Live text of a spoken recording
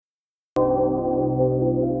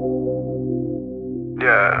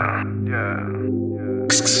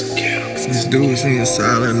These dudes ain't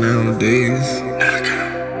solid nowadays.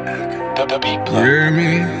 You hear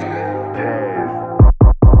me?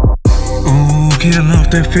 Oh, get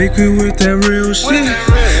off that fake with that real shit.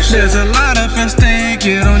 There's a lot up at stake,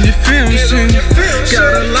 get on your film shit.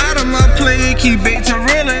 Got a lot on my plate, keep bait to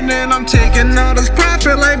reeling, and I'm taking all this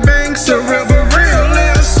profit like banks are real but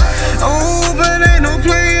realist. Oh, but ain't no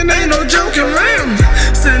playing, ain't no joking around.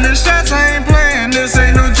 Sending shots, I ain't playing, this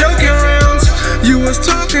ain't no joking rounds. You was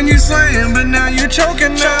talking, you slaying, but now you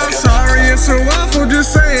choking now. Sorry, it's so awful, just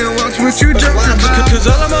saying, watch what you joking about. Cause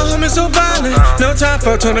all of my homies so violent, no time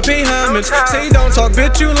for trying to pay homage. Say you don't talk,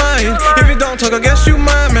 bitch, you lying. If you don't talk, I guess you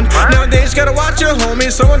miming. Nowadays, gotta watch your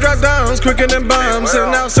homies. Someone drop downs quicker than bombs. And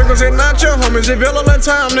now circles ain't not your homies. If you're all in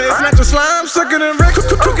time, it's not your slime. Sicker than wreck,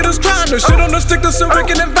 quicker than slime. The shit on the stick that's so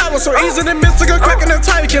wicked and viral. So easy to miss, like a crack in the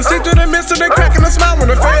tie. You can see through the mist and they cracking the smile. When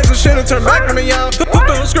the fans and shit and turn back on the y'all. Put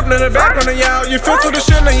the whole script in the back on the y'all. You feel through the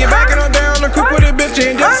shit and you're backing on down. The cook with it, bitch,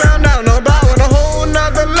 you ain't just found out. No bow on a whole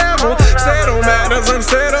nother level. Settle matters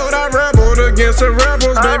unsettled. I rebelled against the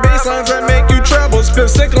rebels. Baby songs that make you trouble. Spit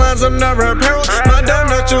sick lines, I'm never apparel. My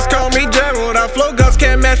donut just call me Gerald. I flow guts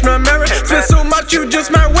can't match my merit. Spit so much you just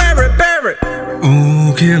might wear it, bear it.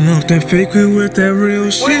 Oh, get off that fake with that real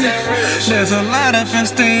shit. There's a lot up at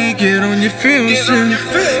stake, get on your film shit.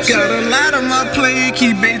 Got a lot on my plate,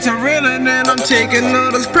 keep bait to reeling, and I'm taking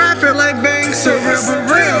all this profit like banks are real but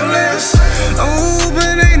realist. Oh,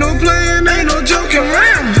 but ain't no playing, ain't no joking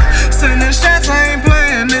around. Sending shots, I ain't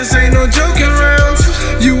playing, this ain't no joking rounds.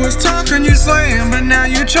 You was talking, you slaying, but now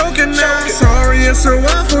you choking now. Sorry, it's so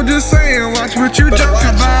awful, just saying, watch what you joke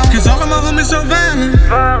about. Cause all of my homies so violent.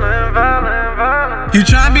 You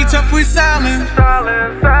try to be tough, we silent.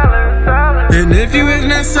 And if you is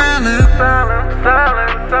not silent,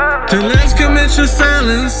 then let's commit your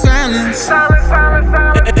silence.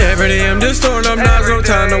 Every day I'm just storing up knives, no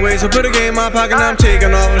time to waste. So put a game in my pocket, I'm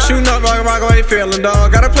taking off. I'm shooting up, rock, how you feeling,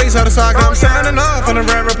 dog? Got a place out of socket, I'm signing off on the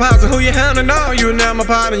rare repository. Who you hounding on? You now my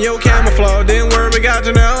pot and your camouflage. Didn't worry, we got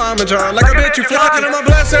you now, I'm in charge. Like a bitch, you flocking. I'ma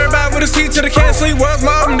bless everybody with a seat to the can't sleep. World's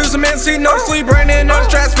mob, do some NC, no sleep. Brain in no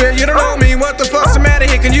stratosphere, you don't know me. What the fuck's the matter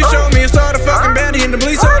here? Can you show me? It's all the fucking baddie in the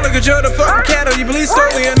police. Oh, look at you, the fucking cattle. You believe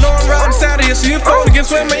slowly and know I'm riding south of here. So you fold against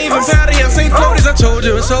swim, even powder here. Seen floaties, I told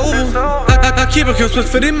you it's over. I keep a crisp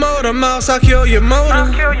for the motor mouse, I kill your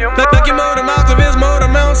motor. Like your motor mouth of his motor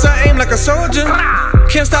mounts, I aim like a soldier.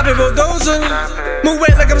 Can't stop it, bulldozer. Move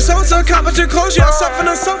weight like I'm Sosa, competition closure. I suffer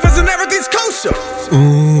the sofas and everything's kosher.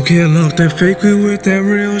 Oh, get off that fake with that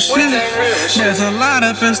real shit. There's a lot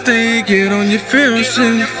up at stake, get on your film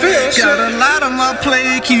shit. Got a lot on my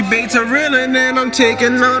plate, keep bait to reeling, and I'm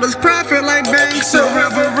taking all this profit like banks are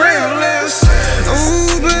real but realist.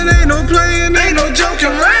 Oh, but ain't no playing, ain't no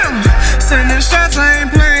joking around. Sending shots, I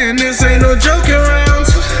ain't playing, this ain't no joking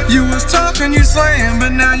rounds. You was talking, you slaying,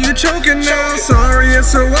 but now you choking now. Sorry,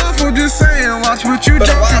 it's so awful, just saying, watch what you joke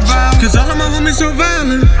about. Cause all of my homies so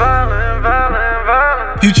violent.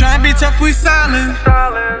 You try to be tough, we silent.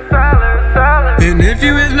 And if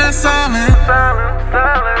you is not silent,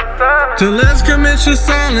 then let's commit your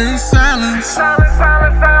silence.